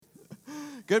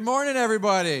Good morning,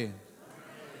 everybody.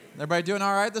 Everybody doing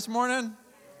all right this morning?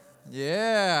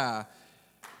 Yeah.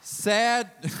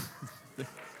 Sad.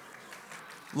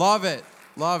 Love it.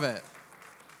 Love it.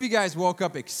 You guys woke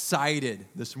up excited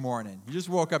this morning. You just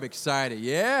woke up excited.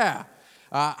 Yeah.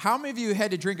 How many of you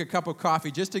had to drink a cup of coffee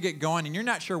just to get going and you're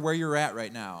not sure where you're at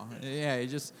right now? Yeah,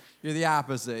 you're the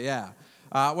opposite. Yeah.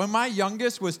 When my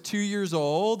youngest was 2 years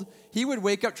old, he would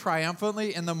wake up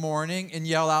triumphantly in the morning and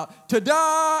yell out,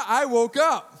 "Ta-da, I woke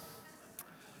up."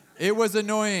 It was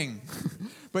annoying,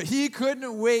 but he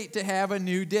couldn't wait to have a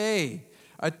new day.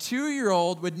 A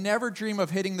 2-year-old would never dream of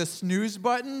hitting the snooze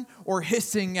button or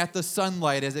hissing at the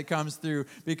sunlight as it comes through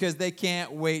because they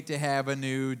can't wait to have a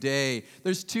new day.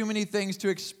 There's too many things to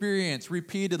experience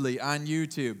repeatedly on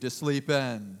YouTube to sleep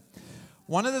in.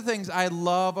 One of the things I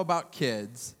love about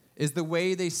kids is the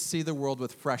way they see the world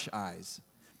with fresh eyes.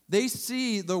 They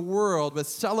see the world with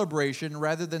celebration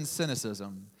rather than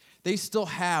cynicism. They still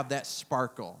have that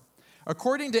sparkle.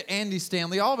 According to Andy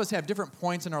Stanley, all of us have different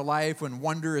points in our life when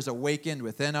wonder is awakened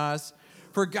within us.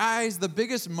 For guys, the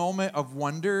biggest moment of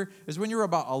wonder is when you're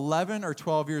about 11 or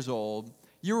 12 years old.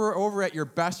 You were over at your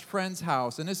best friend's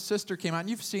house, and his sister came out, and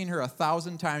you've seen her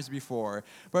 1,000 times before.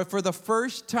 But for the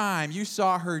first time, you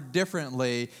saw her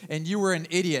differently, and you were an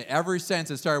idiot ever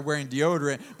since and started wearing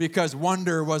deodorant because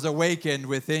wonder was awakened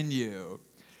within you.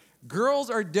 Girls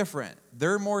are different.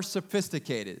 They're more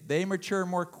sophisticated. They mature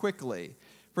more quickly.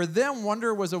 For them,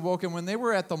 wonder was awoken when they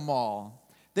were at the mall.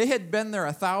 They had been there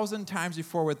 1,000 times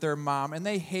before with their mom, and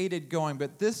they hated going.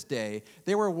 But this day,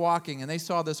 they were walking, and they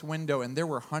saw this window, and there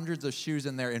were hundreds of shoes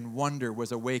in there, and wonder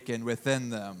was awakened within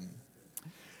them.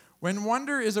 When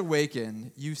wonder is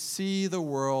awakened, you see the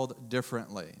world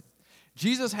differently.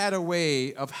 Jesus had a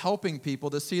way of helping people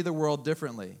to see the world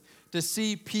differently, to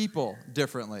see people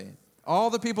differently. All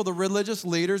the people the religious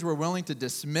leaders were willing to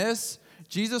dismiss,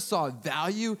 Jesus saw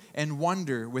value and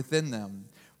wonder within them,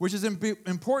 which is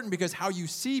important because how you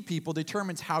see people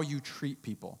determines how you treat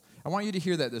people. I want you to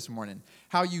hear that this morning.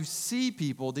 How you see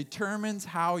people determines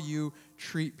how you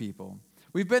treat people.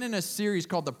 We've been in a series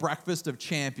called The Breakfast of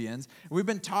Champions. We've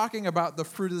been talking about the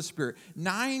fruit of the Spirit,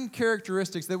 9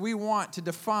 characteristics that we want to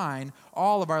define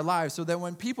all of our lives so that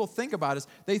when people think about us,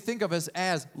 they think of us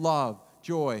as love,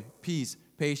 joy, peace,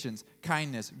 patience,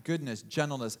 kindness, goodness,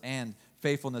 gentleness, and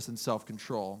faithfulness and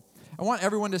self-control. I want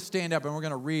everyone to stand up, and we're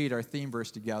going to read our theme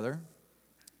verse together.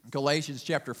 Galatians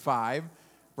chapter 5,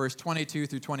 verse 22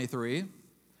 through 23.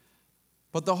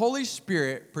 But the Holy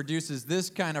Spirit produces this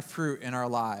kind of fruit in our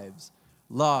lives: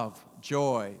 love,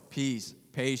 joy, peace,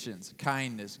 patience,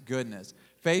 kindness, goodness,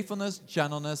 faithfulness,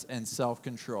 gentleness, and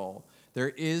self-control. There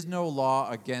is no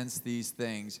law against these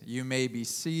things. You may be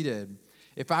seated.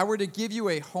 If I were to give you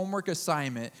a homework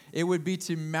assignment, it would be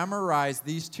to memorize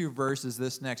these 2 verses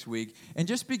this next week and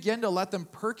just begin to let them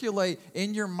percolate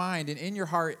in your mind and in your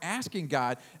heart, asking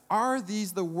God, are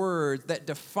these the words that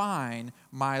define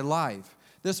my life?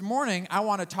 This morning, I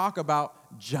want to talk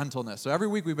about gentleness. So every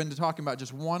week we've been talking about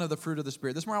just one of the fruit of the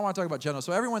Spirit. This morning I want to talk about gentleness.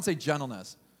 So everyone say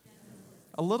gentleness.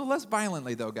 A little less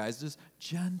violently, though, guys, just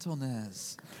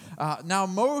gentleness. Now,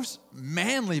 most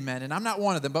manly men, and I'm not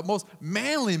one of them, but most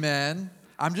manly men,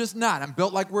 I'm just not. I'm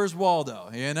built like Where's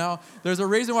Waldo, you know? There's a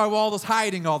reason why Waldo's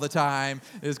hiding all the time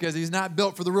is because he's not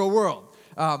built for the real world.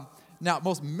 Now,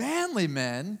 most manly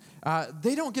men,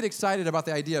 they don't get excited about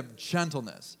the idea of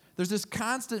gentleness. There's this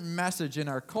constant message in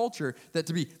our culture that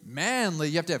to be manly,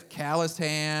 you have to have calloused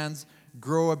hands,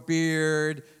 grow a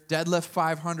beard, deadlift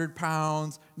 500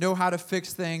 pounds, know how to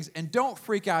fix things, and don't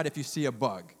freak out if you see a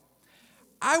bug.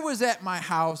 I was at my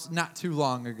house not too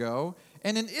long ago,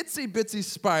 and an itsy-bitsy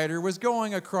spider was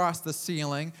going across the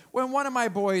ceiling when one of my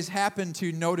boys happened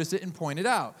to notice it and point it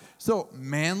out. So,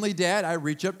 manly dad, I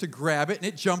reach up to grab it, and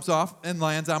it jumps off and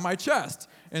lands on my chest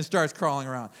and starts crawling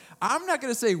around. I'm not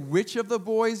going to say which of the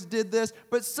boys did this,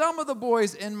 but some of the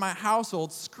boys in my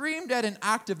household screamed at an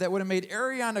octave that would have made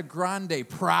Ariana Grande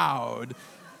proud.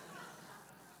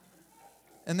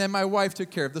 And then my wife took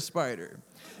care of the spider.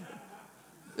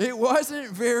 It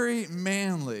wasn't very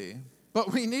manly.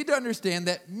 But we need to understand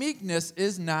that meekness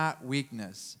is not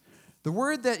weakness. The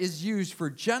word that is used for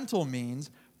gentle means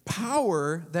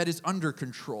power that is under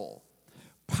control.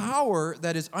 Power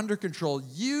that is under control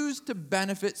used to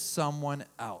benefit someone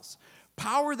else.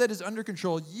 Power that is under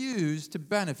control used to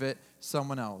benefit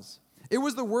someone else. It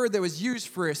was the word that was used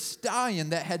for a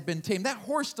stallion that had been tamed. That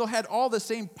horse still had all the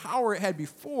same power it had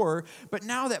before, but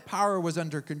now that power was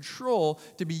under control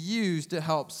to be used to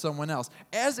help someone else.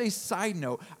 As a side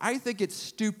note, I think it's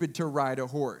stupid to ride a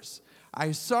horse.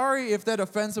 I'm sorry if that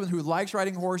offends someone who likes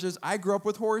riding horses. I grew up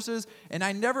with horses, and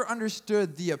I never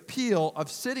understood the appeal of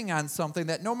sitting on something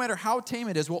that no matter how tame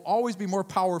it is will always be more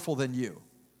powerful than you.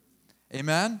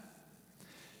 Amen?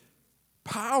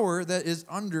 Power that is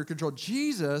under control.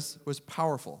 Jesus was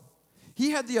powerful.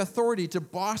 He had the authority to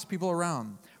boss people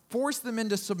around, force them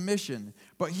into submission,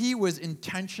 but he was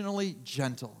intentionally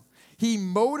gentle. He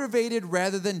motivated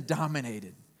rather than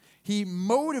dominated. He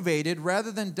motivated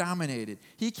rather than dominated.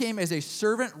 He came as a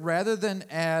servant rather than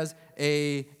as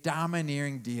a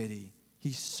domineering deity.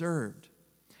 He served.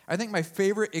 I think my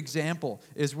favorite example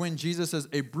is when Jesus says,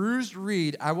 "A bruised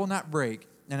reed I will not break,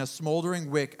 and a smoldering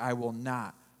wick I will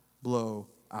not blow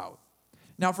out."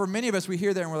 Now, for many of us, we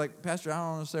hear that and we're like, "Pastor, I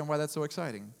don't understand why that's so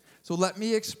exciting." So let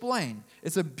me explain.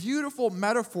 It's a beautiful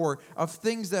metaphor of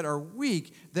things that are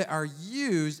weak that are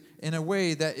used in a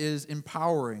way that is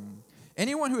empowering.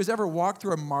 Anyone who has ever walked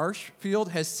through a marsh field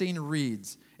has seen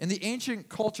reeds. In the ancient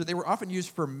culture, they were often used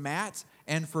for mats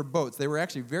and for boats. They were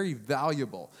actually very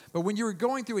valuable. But when you were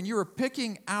going through and you were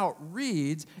picking out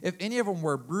reeds, if any of them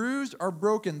were bruised or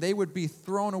broken, they would be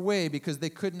thrown away because they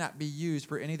could not be used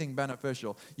for anything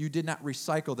beneficial. You did not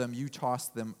recycle them, you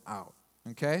tossed them out.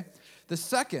 Okay? The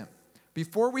second,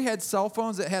 before we had cell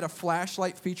phones that had a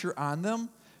flashlight feature on them,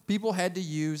 people had to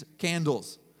use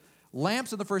candles.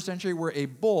 Lamps in the first century were a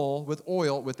bowl with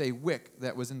oil with a wick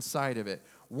that was inside of it.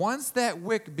 Once that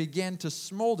wick began to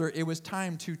smolder, it was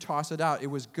time to toss it out. It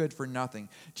was good for nothing.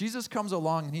 Jesus comes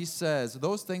along and he says,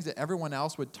 those things that everyone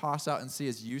else would toss out and see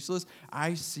as useless,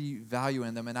 I see value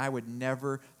in them and I would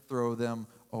never throw them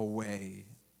away.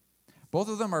 Both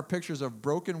of them are pictures of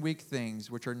broken, weak things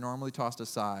which are normally tossed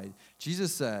aside.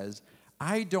 Jesus says,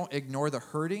 I don't ignore the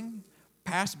hurting,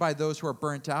 pass by those who are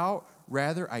burnt out.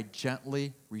 Rather, I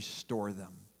gently restore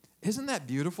them. Isn't that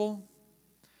beautiful?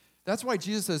 That's why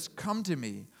Jesus says, come to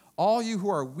me, all you who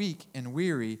are weak and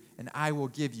weary, and I will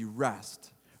give you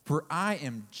rest. For I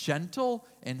am gentle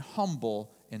and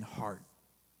humble in heart.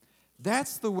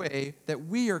 That's the way that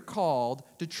we are called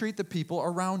to treat the people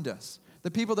around us.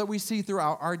 The people that we see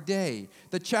throughout our day.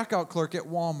 The checkout clerk at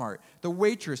Walmart. The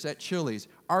waitress at Chili's.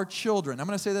 Our children. I'm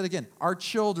going to say that again. Our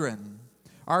children.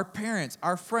 Our parents,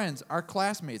 our friends, our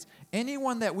classmates,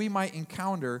 anyone that we might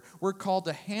encounter, we're called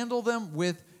to handle them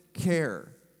with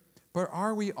care. But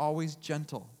are we always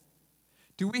gentle?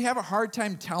 Do we have a hard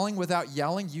time telling without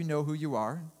yelling, you know who you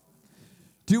are?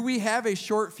 Do we have a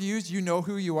short fuse, you know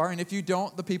who you are? And if you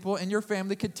don't, the people in your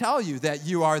family could tell you that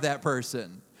you are that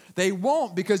person. They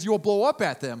won't because you'll blow up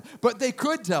at them, but they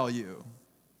could tell you.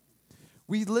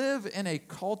 We live in a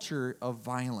culture of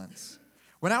violence.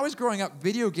 When I was growing up,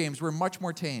 video games were much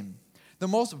more tame. The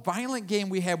most violent game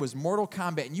we had was Mortal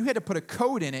Kombat, and you had to put a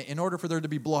code in it in order for there to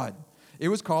be blood. It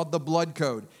was called the blood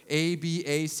code,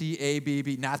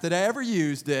 ABACABB. Not that I ever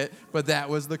used it, but that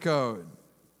was the code.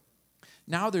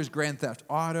 Now there's Grand Theft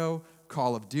Auto,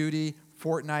 Call of Duty,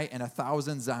 Fortnite, and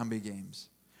 1,000 zombie games.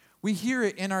 We hear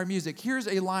it in our music. Here's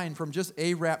a line from just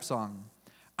a rap song.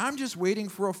 I'm just waiting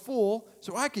for a fool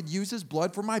so I could use his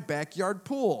blood for my backyard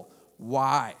pool.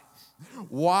 Why?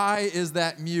 Why is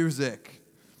that music?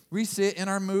 We see it in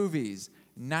our movies.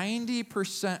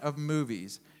 90% of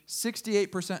movies,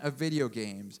 68% of video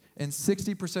games, and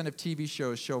 60% of TV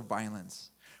shows show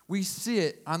violence. We see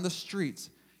it on the streets.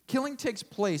 Killing takes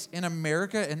place in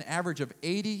America an average of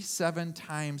 87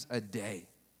 times a day.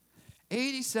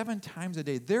 87 times a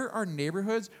day. There are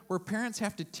neighborhoods where parents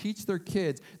have to teach their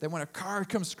kids that when a car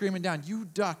comes screaming down, you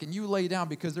duck and you lay down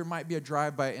because there might be a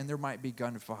drive-by and there might be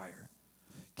gunfire.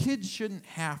 Kids shouldn't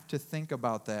have to think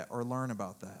about that or learn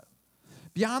about that.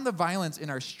 Beyond the violence in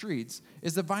our streets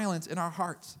is the violence in our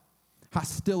hearts.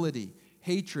 Hostility,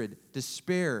 hatred,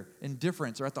 despair,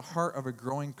 indifference are at the heart of a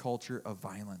growing culture of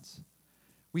violence.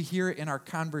 We hear it in our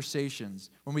conversations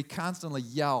when we constantly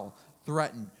yell,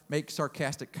 threaten, make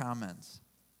sarcastic comments.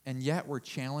 And yet we're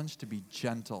challenged to be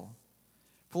gentle.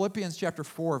 Philippians chapter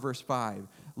 4, verse 5.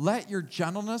 Let your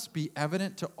gentleness be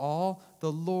evident to all.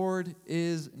 The Lord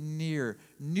is near.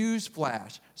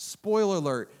 Newsflash, spoiler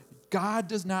alert, God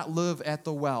does not live at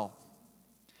the well.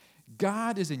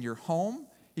 God is in your home.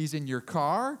 He's in your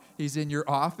car. He's in your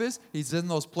office. He's in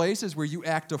those places where you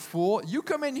act a fool. You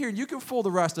come in here and you can fool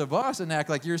the rest of us and act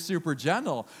like you're super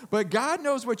gentle. But God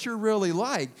knows what you're really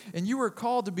like. And you are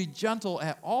called to be gentle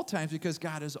at all times because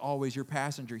God is always your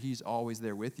passenger. He's always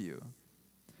there with you.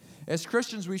 As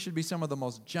Christians, we should be some of the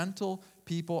most gentle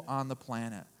people on the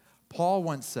planet. Paul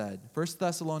once said, 1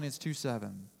 Thessalonians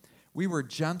 2:7, we were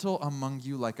gentle among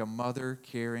you like a mother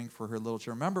caring for her little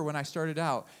children. Remember when I started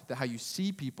out that how you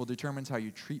see people determines how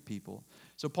you treat people.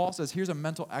 So Paul says, here's a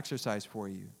mental exercise for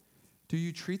you. Do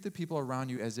you treat the people around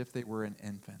you as if they were an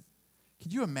infant?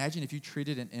 Could you imagine if you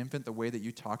treated an infant the way that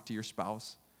you talk to your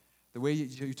spouse? The way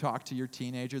you talk to your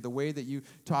teenager, the way that you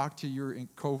talk to your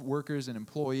co-workers and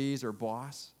employees or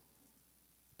boss?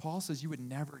 Paul says you would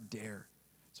never dare.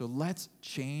 So let's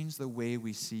change the way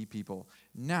we see people.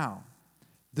 Now,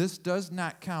 this does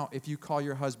not count if you call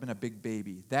your husband a big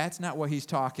baby. That's not what he's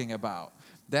talking about.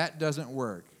 That doesn't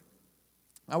work.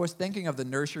 I was thinking of the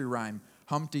nursery rhyme,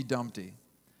 Humpty Dumpty.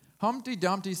 Humpty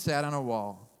Dumpty sat on a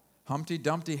wall. Humpty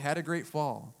Dumpty had a great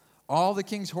fall. All the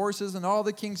king's horses and all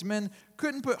the king's men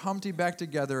couldn't put Humpty back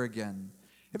together again.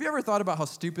 Have you ever thought about how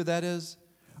stupid that is?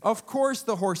 Of course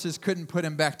the horses couldn't put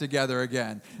him back together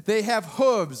again. They have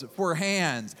hooves for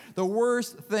hands. The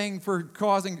worst thing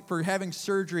for having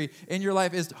surgery in your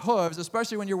life is hooves,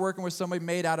 especially when you're working with somebody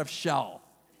made out of shell.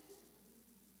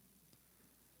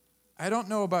 I don't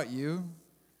know about you,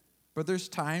 but there's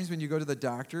times when you go to the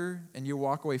doctor and you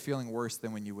walk away feeling worse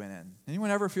than when you went in.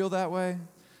 Anyone ever feel that way?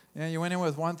 You know, you went in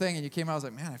with one thing and you came out, I was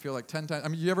like, man, I feel like 10 times. I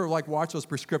mean, you ever watch those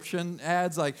prescription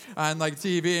ads on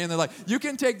TV and they're like, you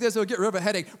can take this, it'll get rid of a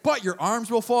headache, but your arms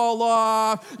will fall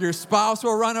off, your spouse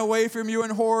will run away from you in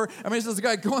horror. I mean, it's this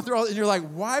guy going through all, and you're like,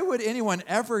 why would anyone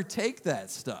ever take that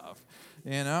stuff?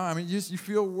 You know, I mean, you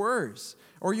feel worse.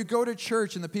 Or you go to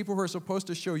church and the people who are supposed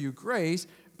to show you grace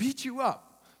beat you up.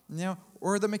 You know,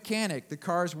 or the mechanic, the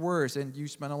car's worse and you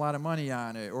spend a lot of money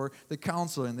on it. Or the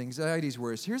counselor and the anxiety's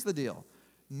worse. Here's the deal.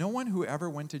 No one who ever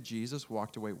went to Jesus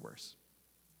walked away worse.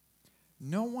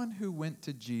 No one who went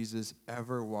to Jesus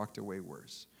ever walked away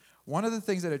worse. One of the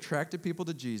things that attracted people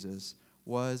to Jesus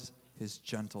was his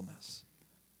gentleness.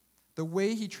 The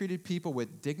way he treated people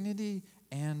with dignity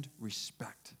and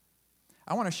respect.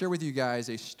 I want to share with you guys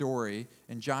a story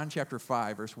in John chapter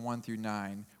 5, verse 1 through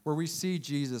 9, where we see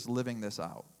Jesus living this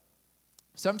out.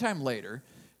 Sometime later,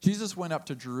 Jesus went up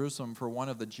to Jerusalem for one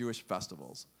of the Jewish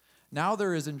festivals. Now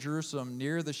there is in Jerusalem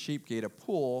near the sheep gate a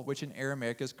pool, which in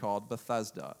Aramaic is called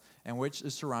Bethesda, and which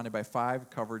is surrounded by 5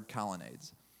 covered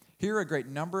colonnades. Here a great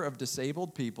number of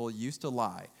disabled people used to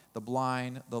lie, the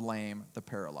blind, the lame, the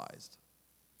paralyzed.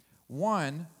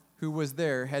 One who was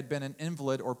there had been an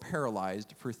invalid or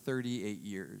paralyzed for 38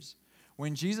 years.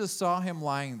 When Jesus saw him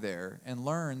lying there and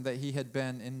learned that he had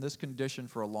been in this condition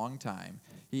for a long time,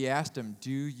 he asked him, "Do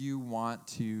you want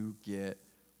to get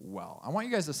well?" I want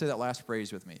you guys to say that last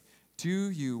phrase with me.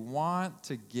 Do you want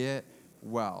to get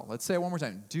well? Let's say it one more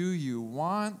time. Do you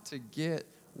want to get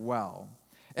well?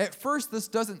 At first, this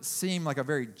doesn't seem like a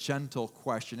very gentle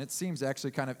question. It seems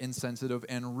actually kind of insensitive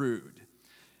and rude.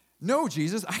 No,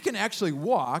 Jesus, I can actually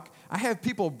walk. I have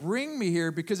people bring me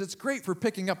here because it's great for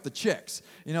picking up the chicks.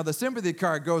 You know, the sympathy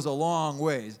card goes a long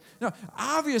ways. No,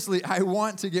 obviously, I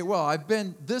want to get well. I've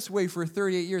been this way for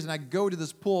 38 years, and I go to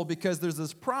this pool because there's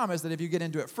this promise that if you get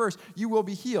into it first, you will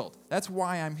be healed. That's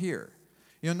why I'm here.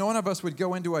 You know, none of us would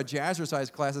go into a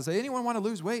jazzercise class and say, anyone want to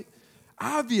lose weight?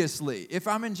 Obviously, if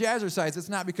I'm in jazzercise, it's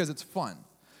not because it's fun.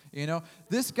 You know,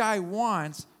 this guy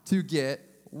wants to get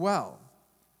well.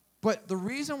 But the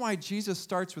reason why Jesus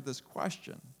starts with this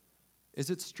question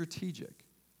is it's strategic.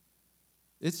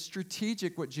 It's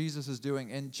strategic what Jesus is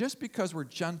doing. And just because we're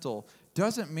gentle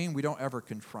doesn't mean we don't ever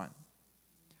confront.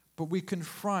 But we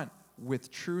confront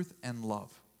with truth and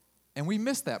love. And we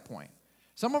miss that point.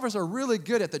 Some of us are really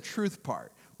good at the truth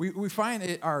part. We find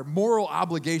it our moral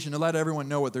obligation to let everyone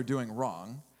know what they're doing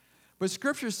wrong. But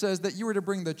Scripture says that you are to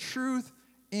bring the truth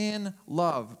in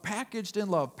love, packaged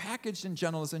in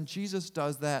gentleness, and Jesus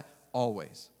does that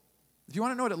always. If you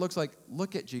want to know what it looks like,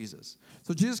 look at Jesus.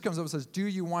 So Jesus comes up and says, do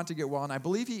you want to get well? And I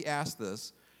believe he asked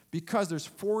this because there's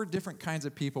 4 different kinds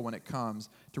of people when it comes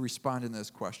to responding to this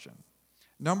question.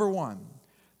 Number 1,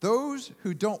 those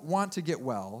who don't want to get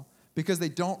well because they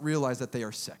don't realize that they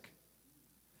are sick.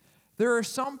 There are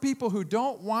some people who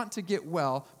don't want to get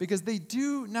well because they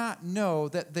do not know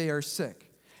that they are sick.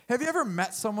 Have you ever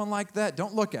met someone like that?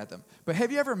 Don't look at them. But have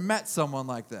you ever met someone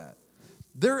like that?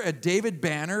 They're a David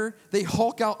Banner. They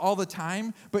Hulk out all the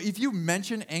time. But if you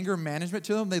mention anger management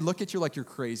to them, they look at you like you're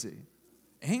crazy.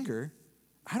 Anger?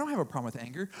 I don't have a problem with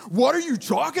anger. What are you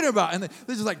talking about? And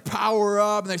they just like power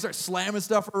up and they start slamming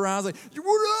stuff around. It's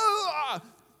like,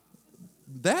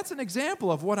 that's an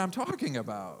example of what I'm talking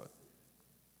about.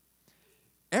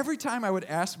 Every time I would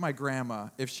ask my grandma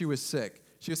if she was sick,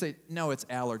 she would say, no, it's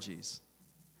allergies.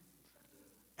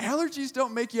 Allergies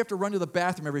don't make you have to run to the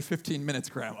bathroom every 15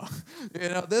 minutes, Grandma. You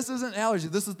know, this isn't allergy.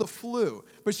 This is the flu.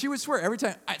 But she would swear every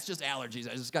time, it's just allergies.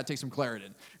 I just got to take some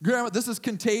Claritin. Grandma, this is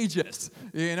contagious.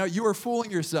 You know, you are fooling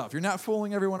yourself. You're not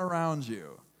fooling everyone around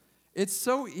you. It's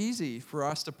so easy for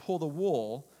us to pull the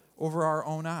wool over our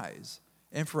own eyes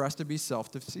and for us to be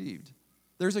self-deceived.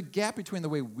 There's a gap between the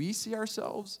way we see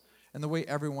ourselves and the way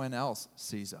everyone else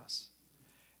sees us.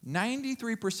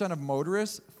 93% of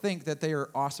motorists think that they are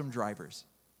awesome drivers.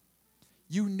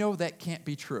 You know that can't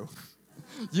be true.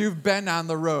 You've been on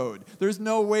the road. There's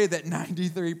no way that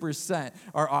 93%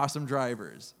 are awesome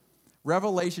drivers.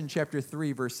 Revelation chapter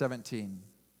 3, verse 17.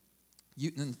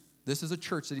 This is a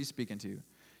church that he's speaking to.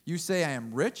 You say, I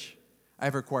am rich, I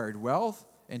have acquired wealth,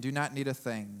 and do not need a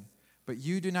thing. But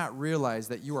you do not realize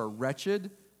that you are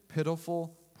wretched,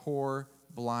 pitiful, poor,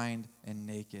 blind, and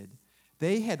naked.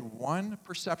 They had one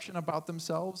perception about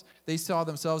themselves. They saw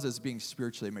themselves as being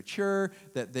spiritually mature,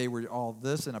 that they were all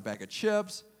this in a bag of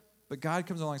chips. But God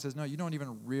comes along and says, no, you don't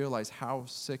even realize how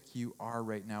sick you are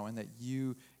right now and that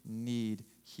you need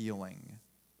healing.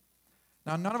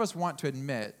 Now, none of us want to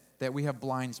admit that we have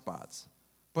blind spots,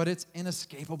 but it's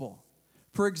inescapable.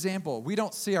 For example, we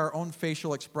don't see our own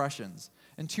facial expressions.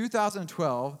 In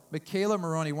 2012, Michaela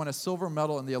Maroney won a silver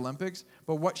medal in the Olympics,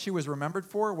 but what she was remembered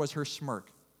for was her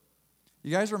smirk.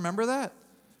 You guys remember that?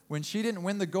 When she didn't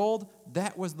win the gold,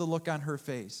 that was the look on her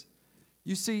face.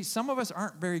 You see, some of us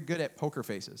aren't very good at poker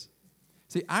faces.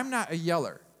 See, I'm not a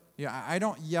yeller. I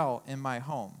don't yell in my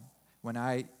home. When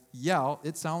I yell,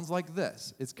 it sounds like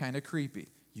this. It's kind of creepy.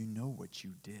 You know what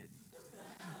you did.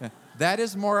 That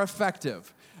is more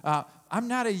effective. I'm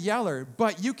not a yeller,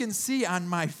 but you can see on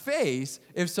my face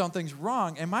if something's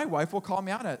wrong, and my wife will call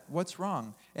me out at what's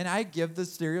wrong. And I give the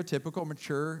stereotypical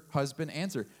mature husband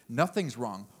answer. Nothing's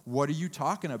wrong. What are you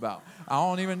talking about? I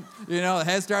don't even, the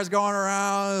head starts going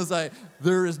around. It's like,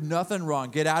 there is nothing wrong.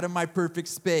 Get out of my perfect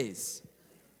space.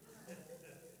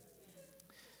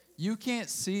 You can't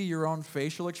see your own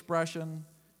facial expression.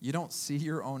 You don't see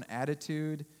your own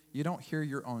attitude. You don't hear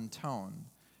your own tone.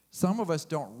 Some of us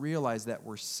don't realize that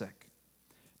we're sick.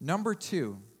 Number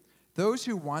 2, those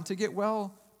who want to get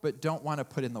well but don't want to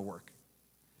put in the work.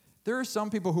 There are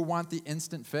some people who want the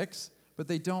instant fix, but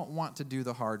they don't want to do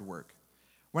the hard work.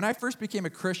 When I first became a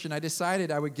Christian, I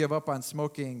decided I would give up on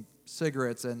smoking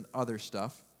cigarettes and other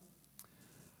stuff.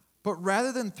 But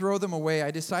rather than throw them away,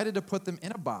 I decided to put them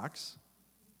in a box,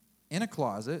 in a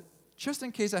closet, just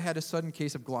in case I had a sudden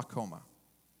case of glaucoma.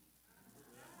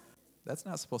 That's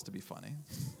not supposed to be funny.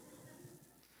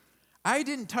 I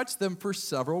didn't touch them for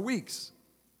several weeks,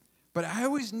 but I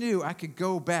always knew I could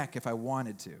go back if I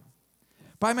wanted to.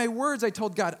 By my words, I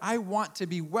told God, I want to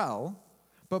be well,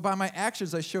 but by my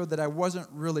actions, I showed that I wasn't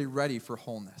really ready for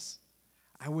wholeness.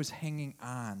 I was hanging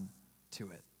on to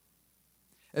it.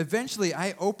 Eventually,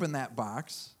 I opened that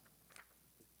box,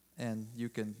 and you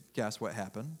can guess what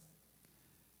happened.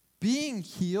 Being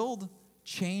healed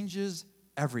changes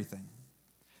everything.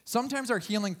 Sometimes our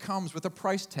healing comes with a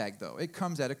price tag, though. It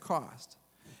comes at a cost.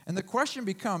 And the question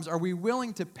becomes, are we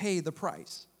willing to pay the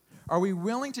price? Are we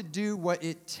willing to do what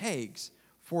it takes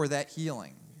for that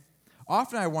healing?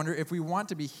 Often I wonder if we want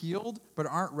to be healed but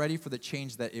aren't ready for the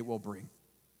change that it will bring.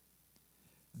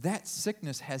 That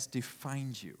sickness has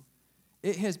defined you.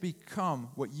 It has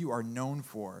become what you are known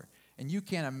for, and you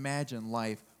can't imagine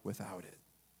life without it.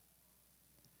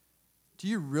 Do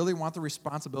you really want the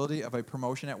responsibility of a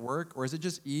promotion at work, or is it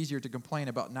just easier to complain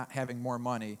about not having more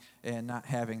money and not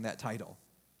having that title?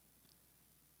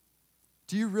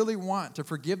 Do you really want to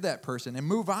forgive that person and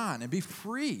move on and be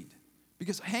freed?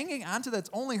 Because hanging on to that's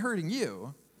only hurting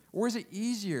you. Or is it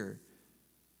easier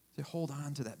to hold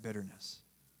on to that bitterness?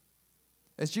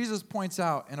 As Jesus points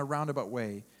out in a roundabout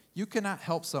way, you cannot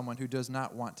help someone who does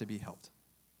not want to be helped.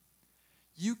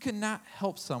 You cannot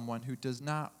help someone who does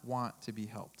not want to be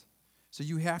helped. So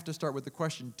you have to start with the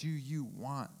question, do you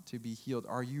want to be healed?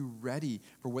 Are you ready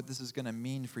for what this is going to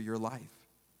mean for your life?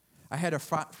 I had a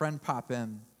friend pop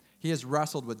in. He has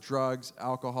wrestled with drugs,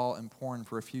 alcohol, and porn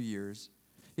for a few years.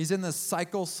 He's in this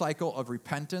cycle of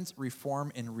repentance,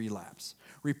 reform, and relapse.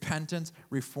 Repentance,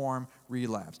 reform,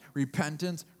 relapse.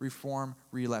 Repentance, reform,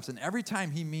 relapse. And every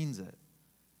time he means it,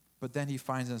 but then he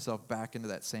finds himself back into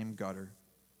that same gutter.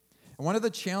 And one of the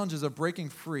challenges of breaking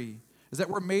free is that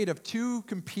we're made of two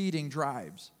competing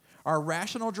drives, our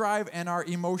rational drive and our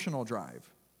emotional drive.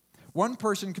 One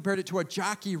person compared it to a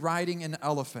jockey riding an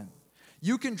elephant.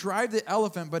 You can drive the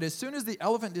elephant, but as soon as the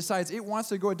elephant decides it wants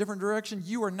to go a different direction,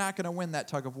 you are not going to win that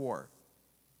tug of war.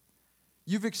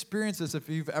 You've experienced this if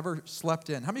you've ever slept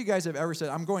in. How many of you guys have ever said,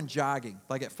 I'm going jogging,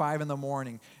 like at 5 in the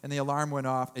morning, and the alarm went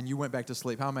off, and you went back to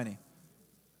sleep? How many?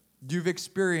 You've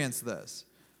experienced this.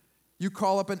 You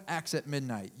call up an ex at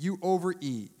midnight. You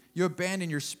overeat. You abandon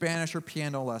your Spanish or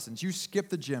piano lessons. You skip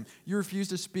the gym. You refuse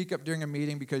to speak up during a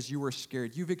meeting because you were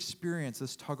scared. You've experienced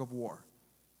this tug of war.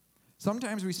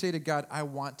 Sometimes we say to God, I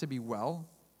want to be well,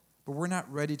 but we're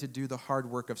not ready to do the hard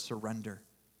work of surrender.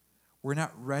 We're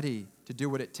not ready to do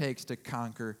what it takes to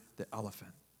conquer the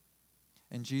elephant.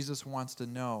 And Jesus wants to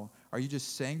know, are you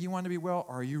just saying you want to be well,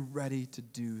 or are you ready to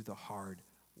do the hard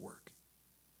work?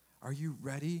 Are you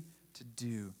ready to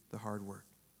do the hard work?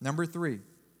 Number 3,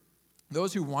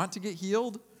 those who want to get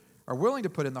healed are willing to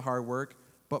put in the hard work,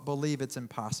 but believe it's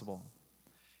impossible.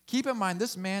 Keep in mind,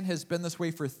 this man has been this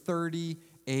way for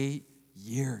 38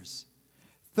 years.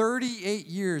 38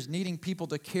 years needing people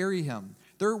to carry him.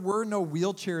 There were no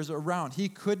wheelchairs around. He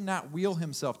could not wheel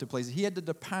himself to places. He had to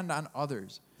depend on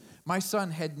others. My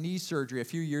son had knee surgery a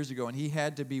few years ago, and he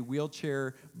had to be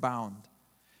wheelchair bound.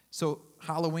 So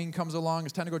Halloween comes along,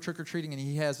 it's time to go trick-or-treating, and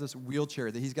he has this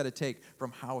wheelchair that he's got to take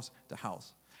from house to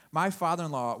house. My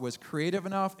father-in-law was creative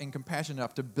enough and compassionate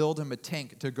enough to build him a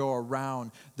tank to go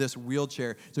around this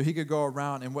wheelchair so he could go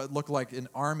around in what looked like an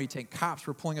army tank. Cops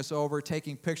were pulling us over,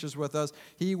 taking pictures with us.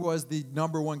 He was the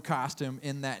number one costume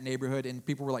in that neighborhood, and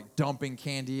people were like dumping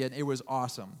candy, and it was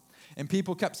awesome. And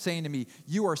people kept saying to me,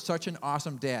 "You are such an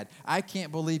awesome dad. I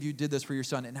can't believe you did this for your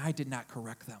son," and I did not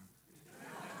correct them.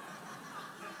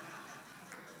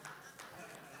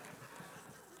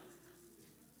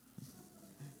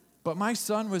 But my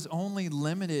son was only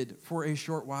limited for a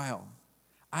short while.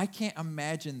 I can't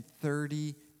imagine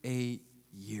 38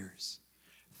 years.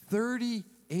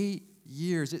 38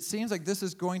 years. It seems like this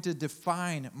is going to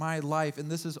define my life, and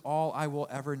this is all I will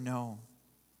ever know.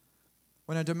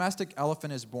 When a domestic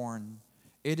elephant is born,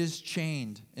 it is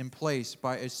chained in place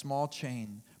by a small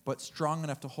chain, but strong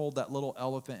enough to hold that little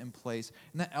elephant in place.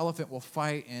 And that elephant will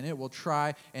fight, and it will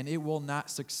try, and it will not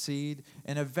succeed.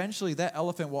 And eventually, that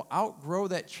elephant will outgrow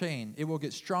that chain. It will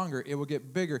get stronger. It will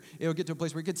get bigger. It will get to a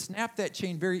place where it could snap that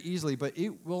chain very easily, but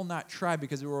it will not try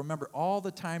because it will remember all the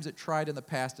times it tried in the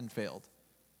past and failed.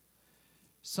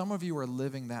 Some of you are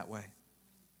living that way.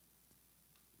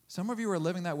 Some of you are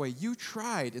living that way. You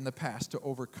tried in the past to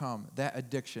overcome that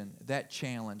addiction, that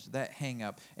challenge, that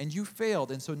hang-up, and you failed.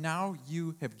 And so now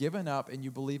you have given up and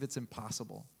you believe it's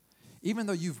impossible. Even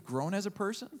though you've grown as a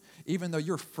person, even though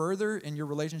you're further in your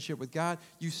relationship with God,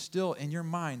 you still, in your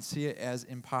mind, see it as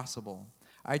impossible.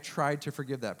 I tried to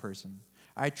forgive that person.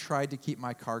 I tried to keep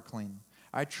my car clean.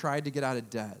 I tried to get out of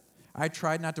debt. I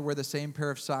tried not to wear the same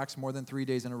pair of socks more than 3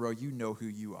 days in a row. You know who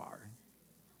you are.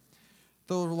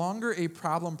 The longer a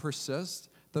problem persists,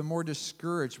 the more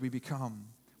discouraged we become.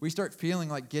 We start feeling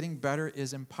like getting better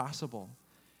is impossible.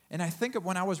 And I think of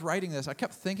when I was writing this, I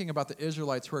kept thinking about the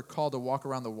Israelites who are called to walk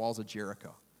around the walls of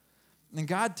Jericho. And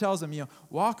God tells them,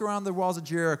 walk around the walls of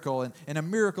Jericho, and a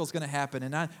miracle is going to happen.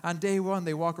 And on day 1,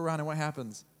 they walk around, and what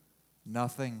happens?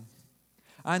 Nothing.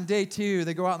 On day 2,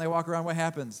 they go out and they walk around, what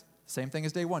happens? Same thing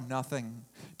as day 1, nothing.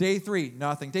 Day 3,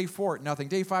 nothing. Day 4, nothing.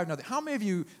 Day 5, nothing. How many of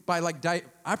you,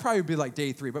 I'd probably be like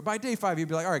day 3, but by day 5, you'd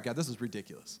be like, all right, God, this is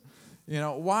ridiculous.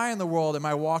 Why in the world am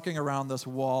I walking around this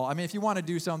wall? I mean, if you want to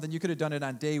do something, you could have done it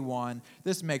on day 1.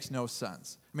 This makes no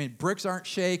sense. I mean, bricks aren't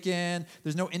shaking.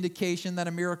 There's no indication that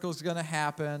a miracle is going to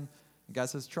happen. And God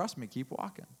says, trust me, keep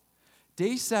walking.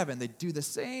 Day 7, they do the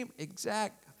same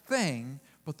exact thing,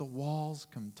 but the walls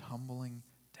come tumbling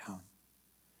down.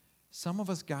 Some of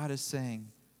us, God is saying,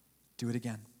 do it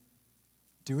again.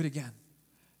 Do it again.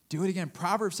 Do it again.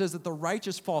 Proverbs says that the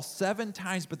righteous fall 7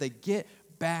 times, but they get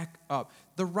back up.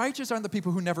 The righteous aren't the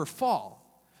people who never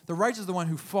fall. The righteous are the one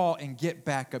who fall and get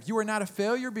back up. You are not a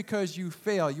failure because you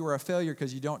fail. You are a failure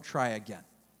because you don't try again.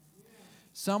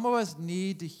 Some of us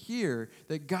need to hear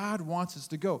that God wants us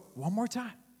to go one more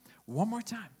time, one more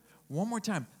time, one more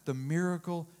time. The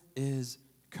miracle is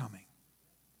coming.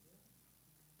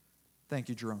 Thank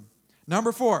you, Jerome.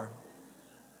 Number 4,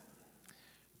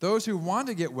 those who want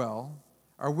to get well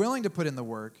are willing to put in the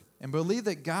work and believe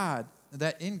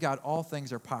that in God all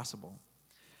things are possible.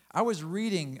 I was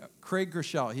reading Craig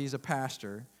Groeschel, he's a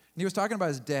pastor, and he was talking about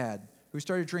his dad who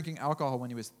started drinking alcohol when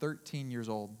he was 13 years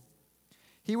old.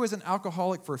 He was an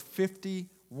alcoholic for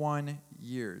 51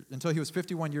 years, until he was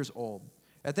 51 years old.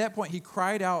 At that point, he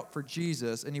cried out for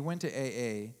Jesus, and he went to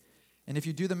AA. And if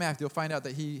you do the math, you'll find out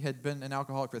that he had been an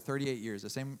alcoholic for 38 years, the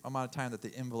same amount of time that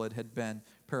the invalid had been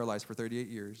paralyzed for 38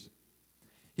 years.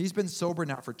 He's been sober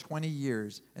now for 20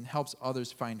 years and helps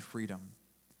others find freedom.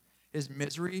 His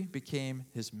misery became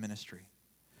his ministry.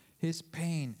 His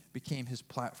pain became his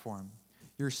platform.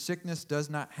 Your sickness does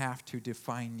not have to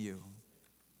define you.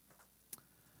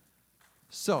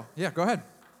 So, go ahead.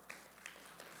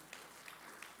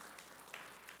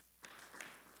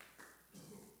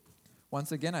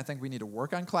 Once again, I think we need to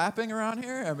work on clapping around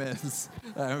here. I mean,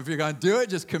 if you're going to do it,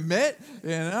 just commit,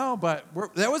 But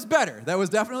that was better. That was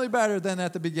definitely better than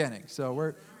at the beginning. So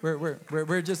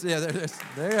we're just, there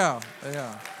you go. There you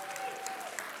go.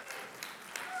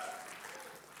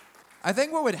 I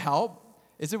think what would help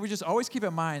is if we just always keep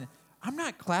in mind, I'm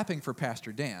not clapping for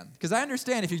Pastor Dan, because I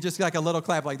understand if you just like a little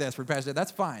clap like this for Pastor Dan,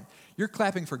 that's fine. You're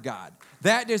clapping for God.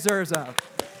 That deserves a,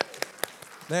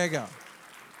 there you go.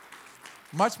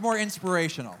 Much more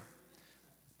inspirational.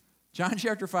 John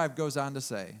chapter 5 goes on to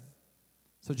say,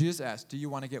 so Jesus asked, do you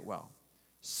want to get well?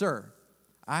 Sir,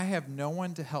 I have no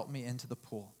one to help me into the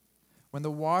pool. When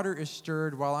the water is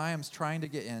stirred while I am trying to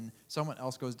get in, someone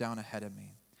else goes down ahead of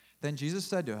me. Then Jesus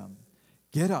said to him,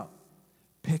 get up,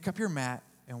 pick up your mat,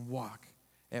 and walk.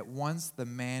 At once the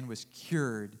man was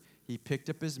cured. He picked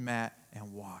up his mat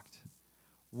and walked.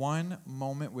 One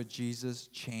moment with Jesus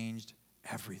changed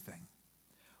everything.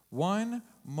 One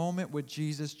moment with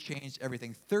Jesus changed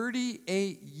everything.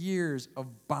 38 years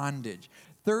of bondage.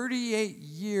 38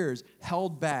 years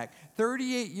held back.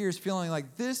 38 years feeling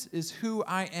like this is who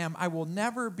I am. I will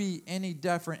never be any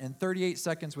different. And 38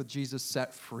 seconds with Jesus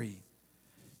set free.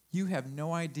 You have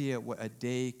no idea what a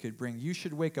day could bring. You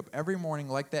should wake up every morning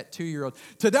like that 2-year-old.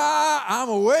 Ta-da! I'm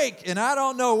awake, and I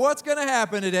don't know what's going to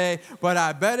happen today, but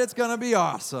I bet it's going to be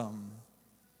awesome.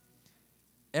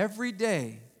 Every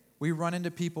day, we run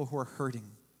into people who are hurting.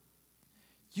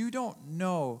 You don't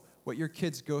know what your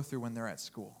kids go through when they're at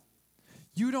school.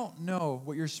 You don't know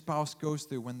what your spouse goes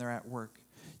through when they're at work.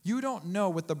 You don't know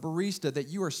what the barista that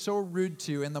you are so rude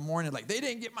to in the morning, like, they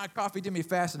didn't get my coffee to me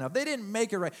fast enough. They didn't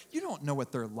make it right. You don't know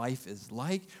what their life is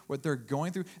like, what they're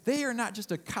going through. They are not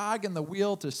just a cog in the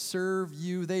wheel to serve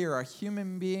you. They are a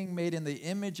human being made in the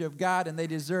image of God, and they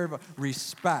deserve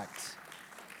respect.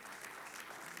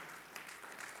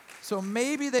 So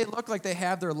maybe they look like they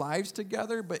have their lives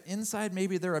together, but inside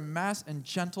maybe they're a mess, and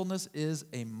gentleness is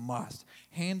a must.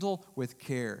 Handle with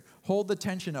care. Hold the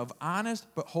tension of honest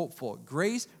but hopeful,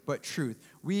 grace but truth.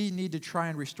 We need to try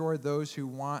and restore those who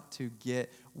want to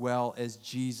get well as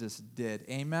Jesus did.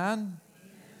 Amen?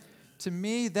 To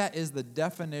me, that is the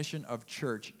definition of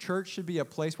church. Church should be a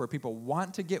place where people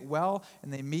want to get well,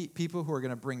 and they meet people who are going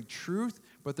to bring truth,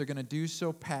 but they're going to do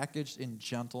so packaged in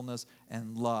gentleness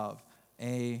and love.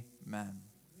 Amen.